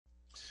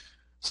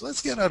So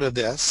let's get out of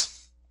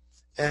this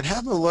and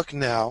have a look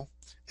now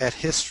at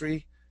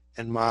history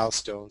and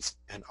milestones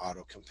and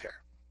auto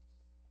compare.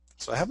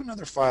 So I have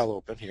another file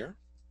open here.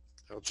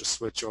 I'll just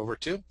switch over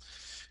to,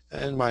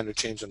 and minor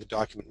change on the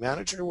document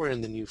manager. We're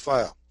in the new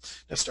file.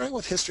 Now starting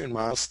with history and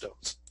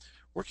milestones.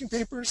 Working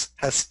Papers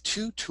has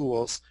two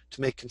tools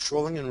to make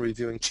controlling and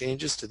reviewing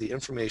changes to the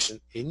information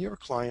in your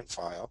client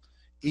file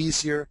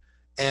easier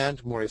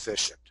and more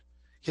efficient.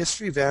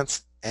 History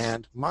events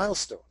and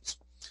milestones.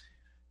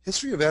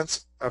 History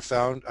events are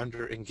found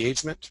under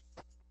Engagement,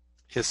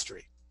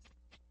 History.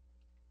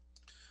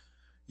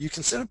 You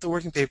can set up the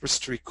Working Papers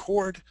to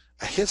record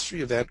a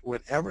history event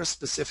whenever a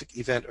specific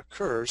event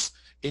occurs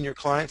in your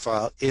client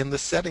file in the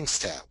Settings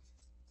tab.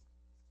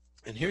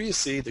 And here you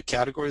see the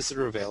categories that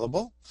are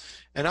available,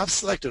 and I've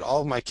selected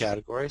all of my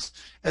categories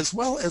as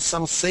well as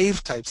some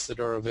save types that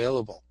are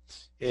available.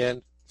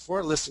 And for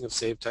a listing of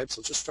save types,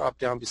 I'll just drop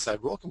down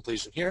beside role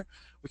completion here.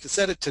 We can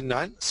set it to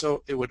none,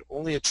 so it would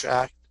only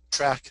track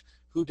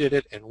who did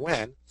it and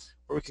when,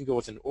 or we can go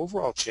with an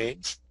overall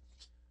change.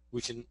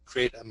 We can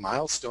create a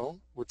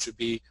milestone, which would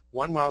be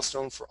one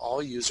milestone for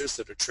all users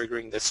that are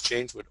triggering this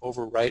change would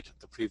overwrite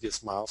the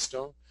previous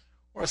milestone,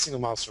 or a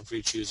single milestone for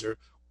each user.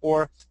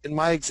 Or in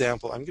my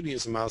example, I'm going to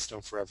use a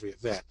milestone for every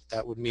event.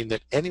 That would mean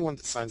that anyone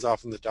that signs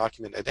off on the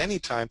document at any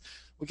time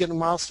will get a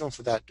milestone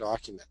for that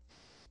document.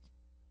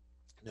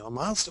 Now, a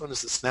milestone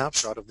is a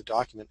snapshot of the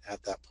document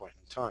at that point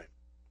in time.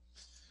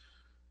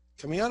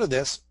 Coming out of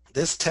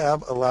this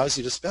tab allows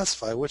you to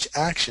specify which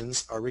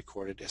actions are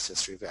recorded as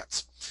history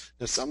events.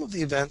 Now, some of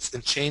the events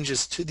and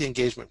changes to the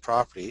engagement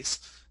properties,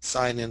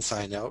 sign in,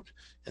 sign out,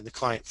 and the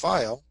client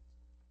file,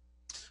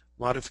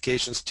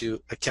 modifications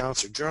to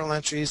accounts or journal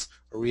entries,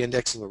 or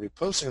reindexing or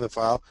reposting of the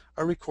file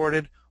are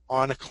recorded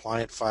on a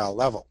client file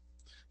level.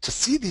 To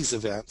see these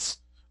events,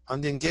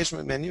 on the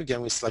engagement menu,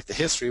 again, we select the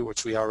history,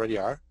 which we already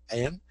are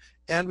in,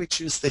 and we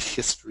choose the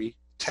history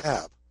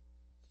tab.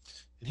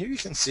 And here you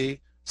can see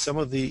some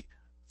of the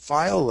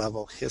file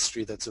level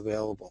history that's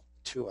available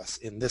to us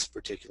in this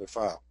particular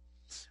file.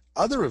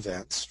 Other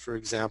events, for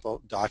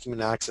example,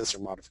 document access or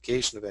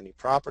modification of any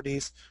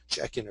properties,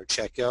 check-in or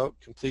check-out,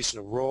 completion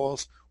of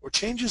roles, or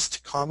changes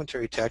to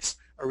commentary text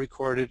are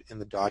recorded in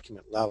the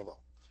document level.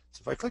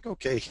 So if I click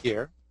OK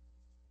here,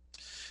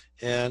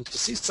 and to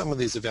see some of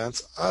these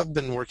events, I've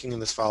been working in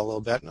this file a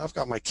little bit, and I've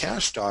got my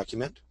cache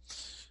document.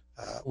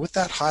 With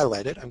that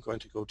highlighted, I'm going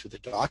to go to the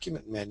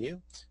document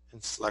menu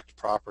and select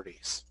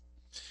properties,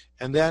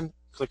 and then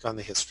click on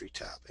the history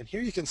tab. And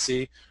here you can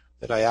see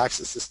that I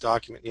accessed this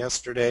document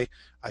yesterday.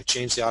 I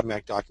changed the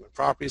automatic document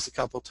properties a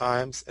couple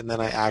times, and then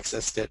I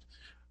accessed it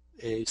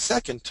a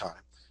second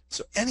time.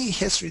 So any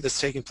history that's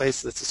taking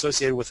place that's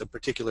associated with a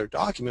particular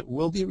document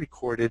will be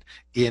recorded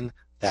in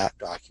that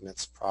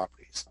document's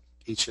properties.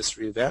 Each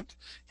history event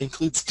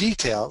includes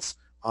details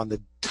on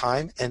the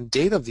time and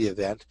date of the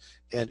event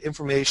and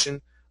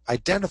information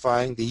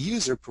identifying the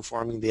user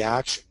performing the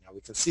action. Now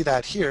we can see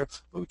that here,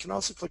 but we can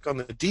also click on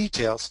the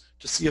details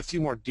to see a few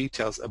more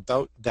details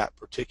about that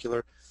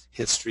particular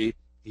history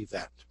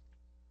event.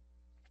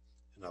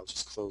 And I'll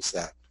just close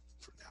that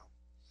for now.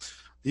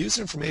 The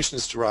user information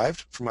is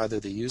derived from either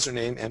the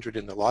username entered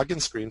in the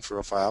login screen for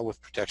a file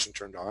with protection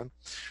turned on,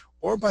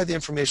 or by the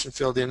information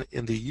filled in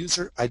the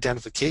user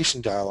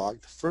identification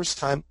dialog the first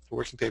time the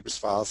Working Papers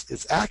files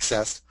is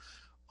accessed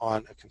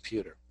on a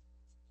computer.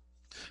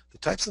 The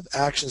types of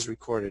actions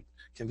recorded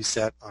can be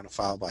set on a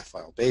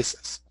file-by-file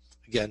basis.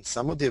 Again,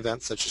 some of the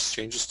events, such as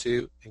changes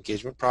to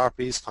engagement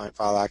properties, client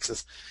file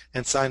access,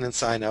 and sign in,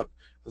 sign out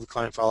of the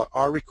client file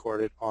are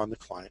recorded on the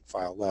client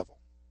file level.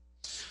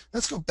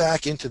 Let's go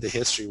back into the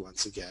history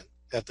once again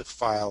at the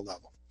file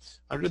level.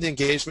 Under the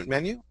engagement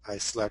menu, I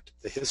select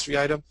the history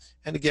item,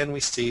 and again we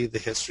see the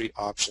history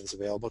options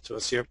available to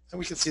us here, and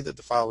we can see that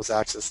the file was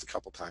accessed a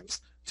couple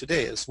times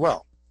today as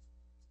well.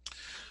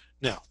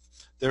 Now,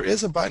 there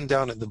is a button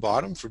down at the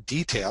bottom for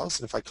details,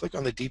 and if I click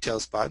on the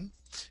details button,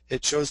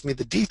 it shows me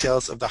the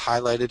details of the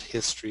highlighted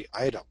history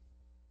item.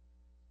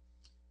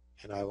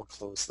 And I will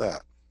close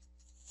that.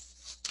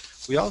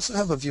 We also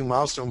have a View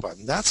Milestone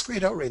button. That's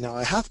grayed out right now.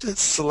 I have to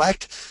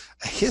select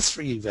a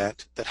history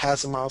event that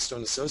has a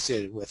milestone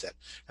associated with it.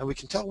 And we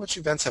can tell which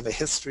events have a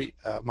history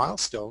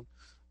milestone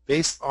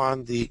based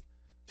on the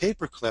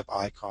paperclip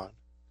icon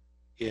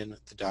in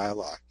the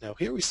dialog. Now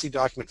here we see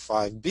document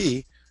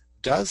 5B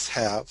does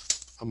have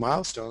a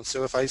milestone,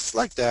 so if I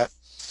select that,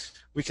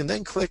 we can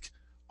then click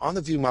on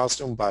the View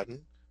Milestone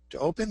button to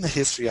open the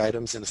history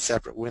items in a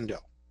separate window.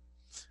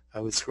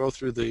 I would scroll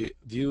through the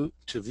view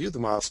to view the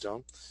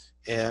milestone,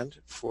 and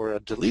for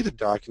a deleted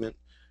document,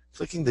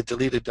 clicking the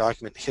deleted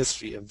document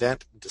history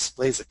event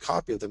displays a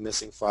copy of the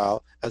missing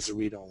file as a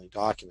read-only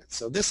document.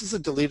 So this is a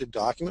deleted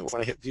document.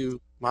 When I hit View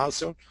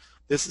Milestone,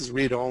 this is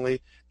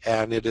read-only,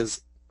 and it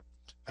is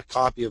a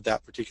copy of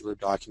that particular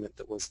document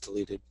that was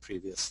deleted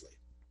previously.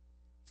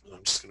 And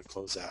I'm just going to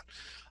close that.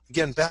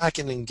 Again, back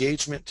in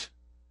engagement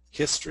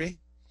history,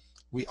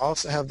 we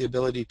also have the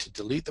ability to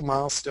delete the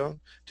milestone.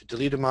 To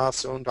delete a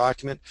milestone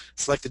document,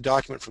 select the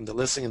document from the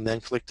listing and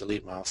then click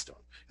Delete Milestone.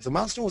 If the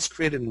milestone was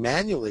created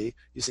manually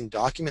using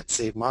document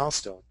save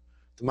milestone,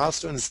 the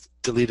milestone is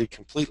deleted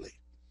completely.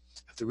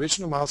 If the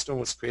original milestone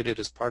was created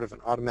as part of an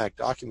automatic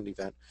document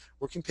event,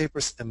 Working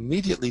Papers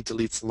immediately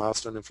deletes the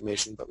milestone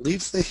information but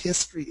leaves the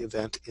history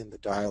event in the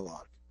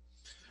dialog.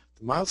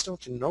 The milestone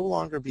can no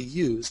longer be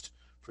used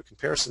for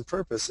comparison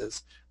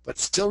purposes, but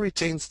still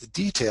retains the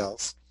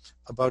details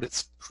about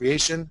its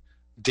creation,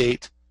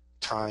 date,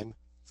 time,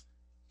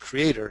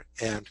 creator,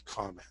 and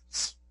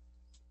comments.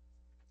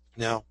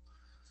 Now,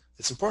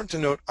 it's important to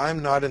note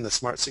I'm not in the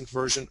SmartSync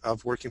version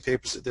of Working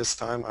Papers at this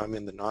time. I'm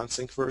in the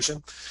non-sync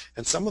version,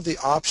 and some of the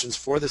options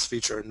for this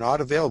feature are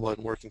not available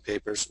in Working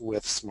Papers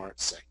with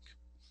SmartSync.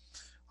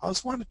 I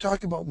also want to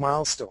talk about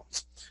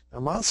milestones. Now,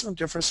 a milestone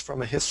differs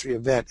from a history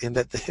event in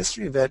that the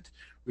history event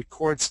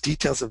records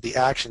details of the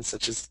action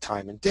such as the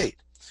time and date,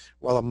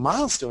 while a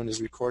milestone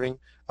is recording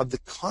of the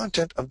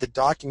content of the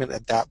document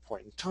at that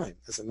point in time.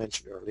 As I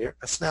mentioned earlier,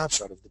 a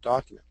snapshot of the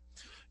document.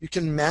 You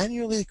can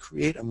manually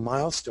create a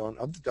milestone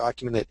of the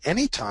document at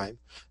any time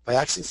by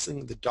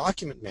accessing the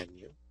document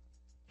menu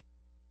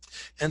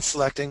and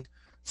selecting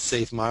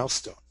Save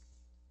Milestone.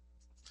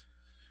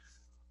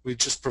 We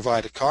just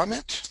provide a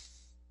comment,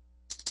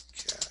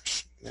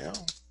 cash now,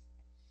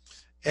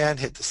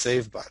 and hit the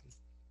Save button.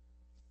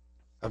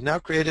 I've now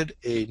created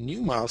a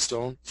new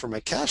milestone for my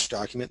cash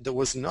document that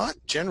was not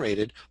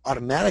generated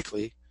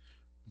automatically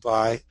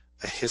by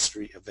a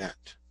history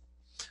event.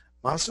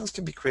 Milestones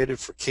can be created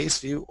for case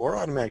view or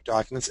automatic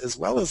documents as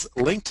well as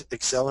linked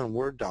Excel and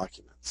Word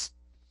documents.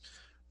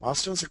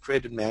 Milestones are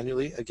created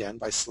manually, again,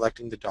 by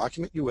selecting the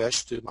document you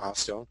wish to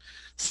milestone,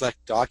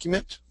 select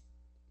Document,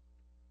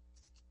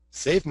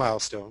 Save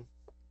Milestone,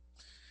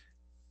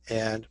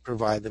 and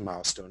provide the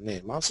milestone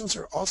name. Milestones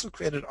are also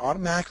created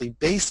automatically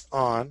based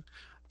on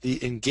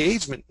the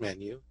Engagement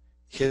menu,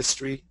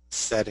 History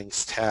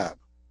Settings tab,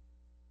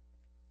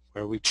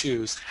 where we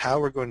choose how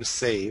we're going to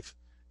save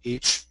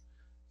each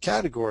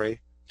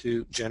category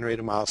to generate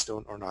a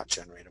milestone or not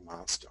generate a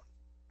milestone.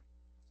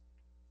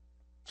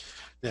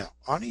 Now,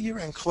 on a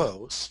year-end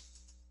close,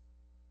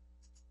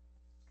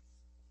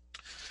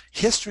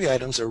 history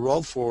items are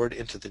rolled forward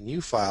into the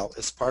new file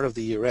as part of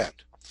the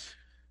year-end.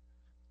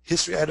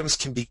 History items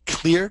can be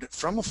cleared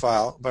from a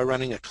file by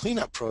running a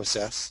cleanup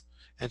process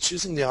and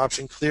choosing the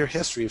option Clear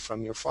History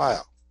from your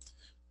file.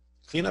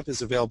 Cleanup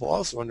is available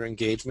also under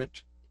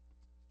Engagement,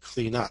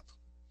 Cleanup.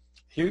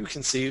 Here you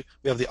can see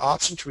we have the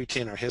option to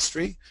retain our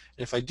history, and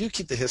if I do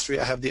keep the history,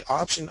 I have the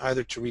option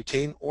either to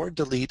retain or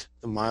delete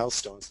the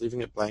milestones.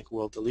 Leaving it blank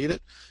will delete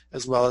it,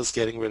 as well as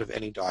getting rid of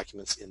any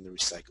documents in the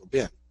recycle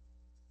bin.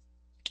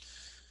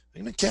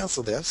 I'm going to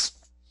cancel this.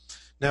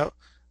 Now,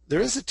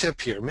 there is a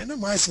tip here,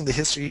 minimizing the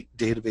history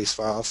database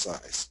file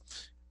size.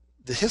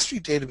 The history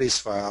database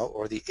file,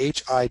 or the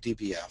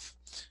HIDBF,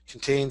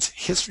 contains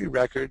history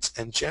records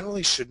and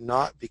generally should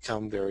not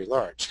become very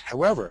large.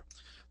 However,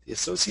 the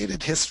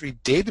associated history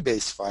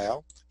database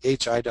file,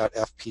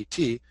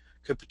 hi.fpt,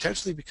 could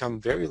potentially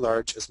become very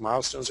large as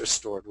milestones are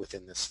stored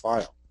within this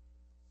file.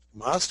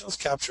 Milestones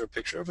capture a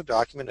picture of a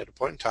document at a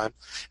point in time,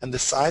 and the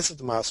size of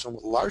the milestone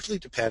will largely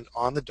depend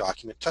on the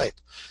document type,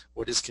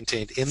 what is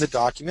contained in the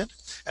document,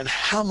 and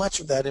how much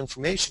of that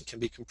information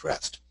can be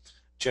compressed.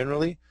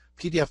 Generally,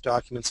 PDF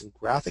documents and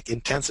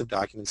graphic-intensive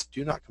documents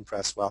do not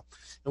compress well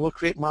and will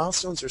create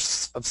milestones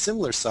of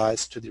similar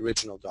size to the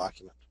original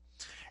document.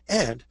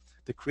 And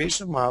the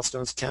creation of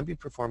milestones can be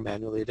performed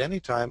manually at any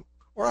time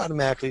or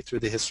automatically through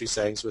the history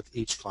settings with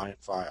each client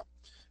file.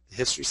 The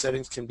history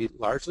settings can be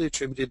largely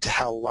attributed to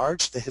how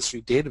large the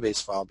history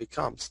database file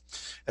becomes,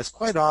 as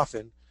quite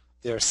often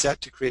they are set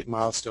to create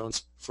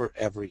milestones for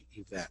every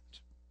event.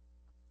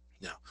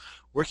 Now,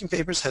 Working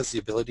Papers has the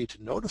ability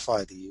to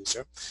notify the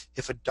user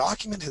if a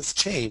document has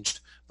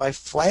changed by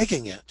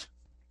flagging it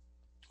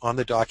on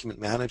the document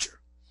manager.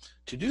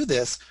 To do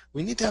this,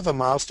 we need to have a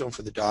milestone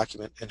for the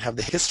document and have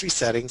the history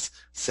settings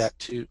set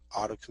to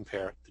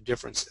auto-compare the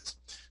differences.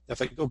 Now,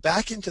 if I go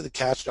back into the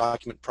Catch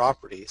document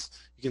properties,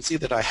 you can see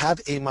that I have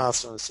a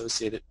milestone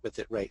associated with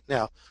it right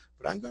now,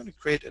 but I'm going to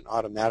create an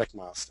automatic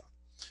milestone.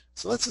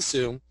 So let's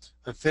assume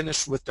I'm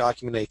finished with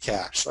document A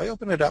Cache. So I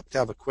open it up to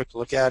have a quick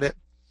look at it,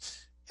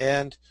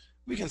 and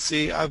we can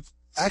see I've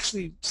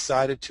actually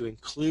decided to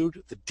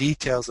include the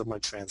details of my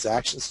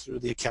transactions through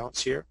the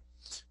accounts here,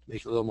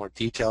 make it a little more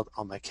detailed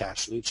on my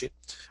cash load sheet.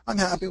 I'm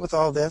happy with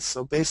all this,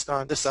 so based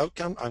on this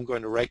outcome, I'm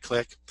going to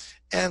right-click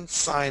and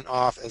sign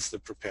off as the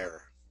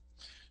preparer.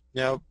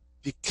 Now,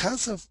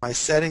 because of my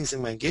settings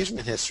in my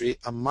engagement history,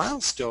 a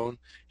milestone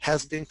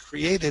has been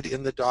created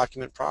in the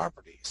document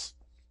properties.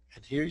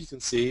 And here you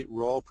can see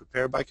role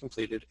prepared by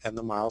completed and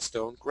the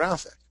milestone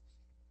graphic.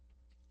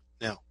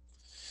 Now,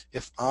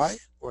 if I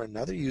or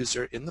another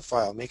user in the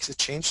file makes a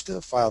change to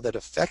the file that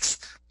affects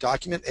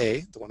document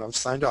A, the one I've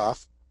signed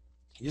off,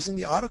 using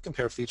the auto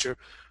compare feature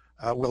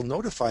will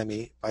notify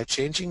me by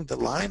changing the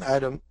line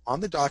item on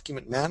the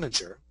document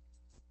manager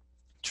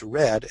to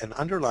red and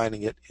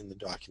underlining it in the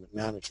document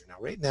manager. Now,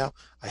 right now,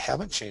 I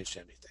haven't changed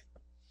anything.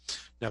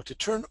 Now, to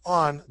turn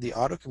on the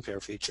auto compare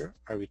feature,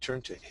 I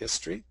return to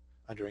History,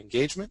 under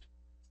Engagement,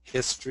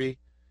 History,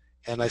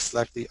 and I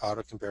select the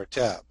Auto Compare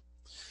tab.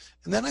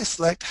 And then I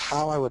select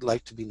how I would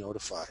like to be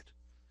notified.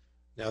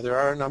 Now there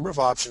are a number of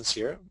options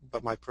here,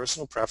 but my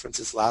personal preference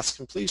is last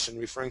completion,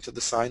 referring to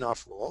the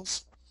sign-off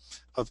roles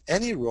of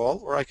any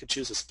role, or I could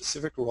choose a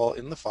specific role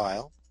in the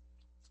file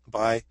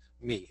by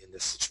me in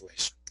this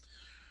situation.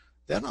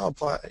 Then I'll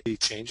apply the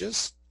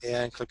changes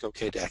and click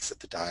OK to exit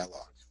the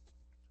dialog.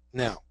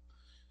 Now,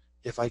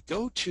 if I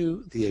go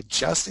to the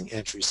Adjusting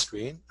Entries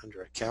screen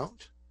under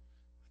Account,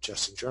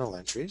 Adjusting Journal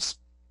Entries,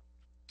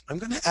 I'm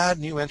going to add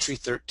new entry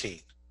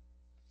 13.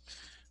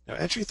 Now,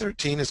 entry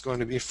 13 is going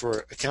to be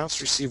for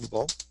accounts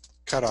receivable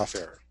cutoff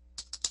error.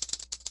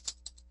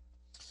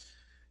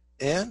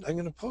 And I'm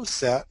going to post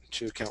that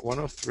to account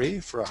 103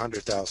 for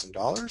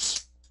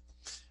 $100,000.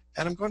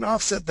 And I'm going to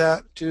offset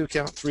that to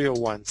account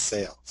 301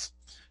 sales.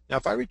 Now,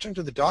 if I return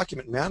to the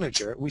Document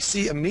Manager, we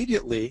see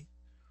immediately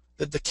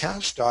that the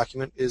cash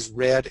document is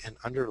red and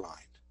underlined.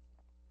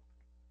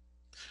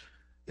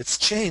 It's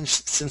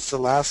changed since the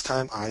last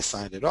time I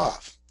signed it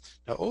off.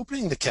 Now,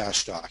 opening the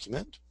cash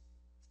document,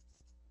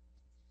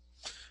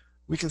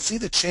 we can see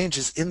the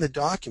changes in the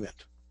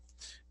document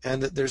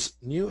and that there's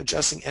new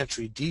adjusting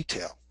entry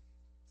detail.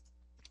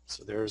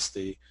 So there's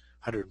the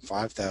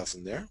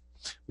 105,000 there.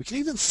 We can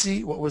even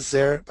see what was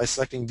there by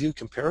selecting View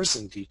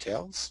Comparison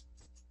Details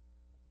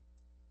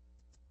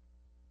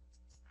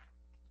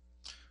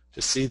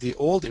to see the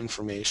old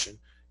information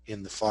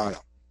in the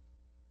file.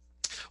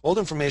 Old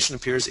information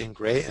appears in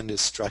gray and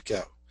is struck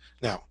out.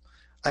 Now,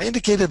 I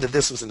indicated that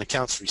this was an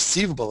accounts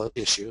receivable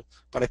issue,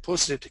 but I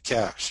posted it to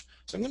cash.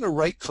 So I'm going to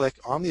right-click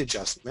on the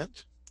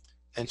adjustment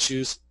and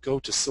choose Go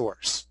to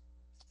Source.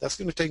 That's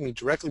going to take me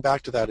directly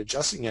back to that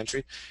adjusting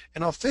entry,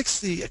 and I'll fix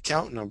the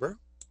account number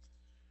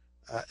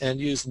and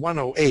use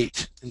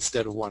 108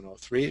 instead of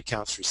 103,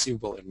 accounts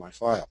receivable in my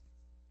file.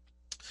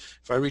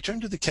 If I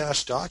return to the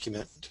cash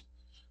document,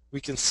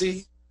 we can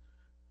see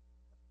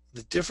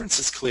the difference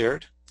is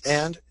cleared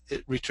and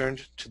it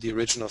returned to the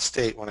original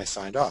state when I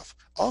signed off.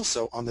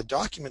 Also, on the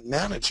Document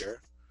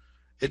Manager,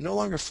 it no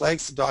longer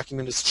flags the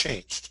document as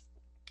changed.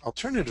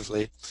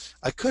 Alternatively,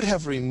 I could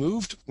have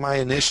removed my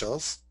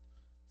initials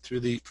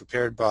through the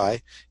Prepared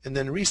By and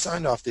then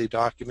re-signed off the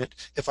document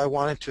if I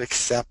wanted to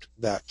accept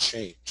that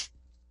change.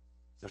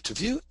 Now, to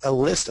view a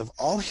list of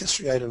all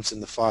history items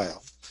in the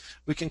file,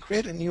 we can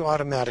create a new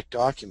automatic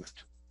document.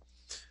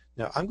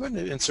 Now, I'm going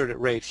to insert it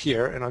right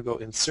here, and I'll go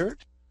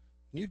Insert,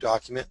 New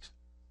Document,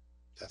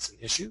 that's an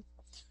issue,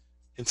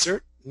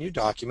 Insert, New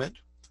Document,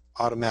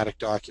 Automatic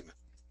Document,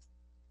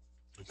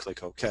 and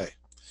click OK.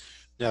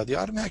 Now, the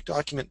automatic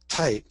document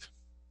type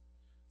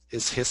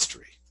is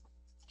History.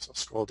 So I'll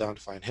scroll down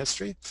to find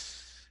History.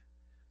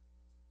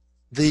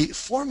 The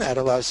format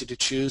allows you to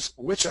choose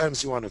which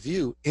items you want to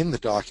view in the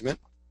document.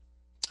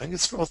 I can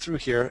scroll through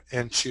here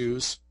and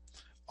choose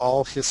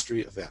All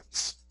History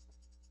Events.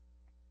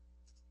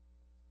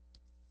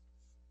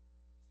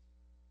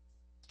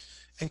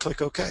 And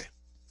click OK.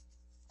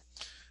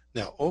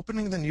 Now,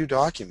 opening the new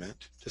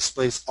document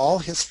displays all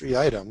history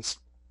items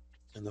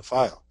in the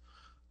file.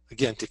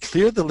 Again, to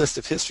clear the list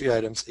of history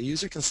items, a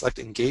user can select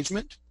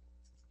Engagement,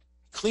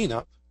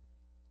 Cleanup,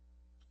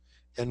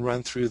 and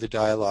run through the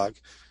dialog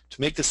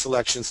to make the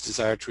selections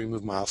desired to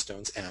remove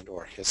milestones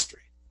and/or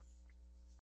history.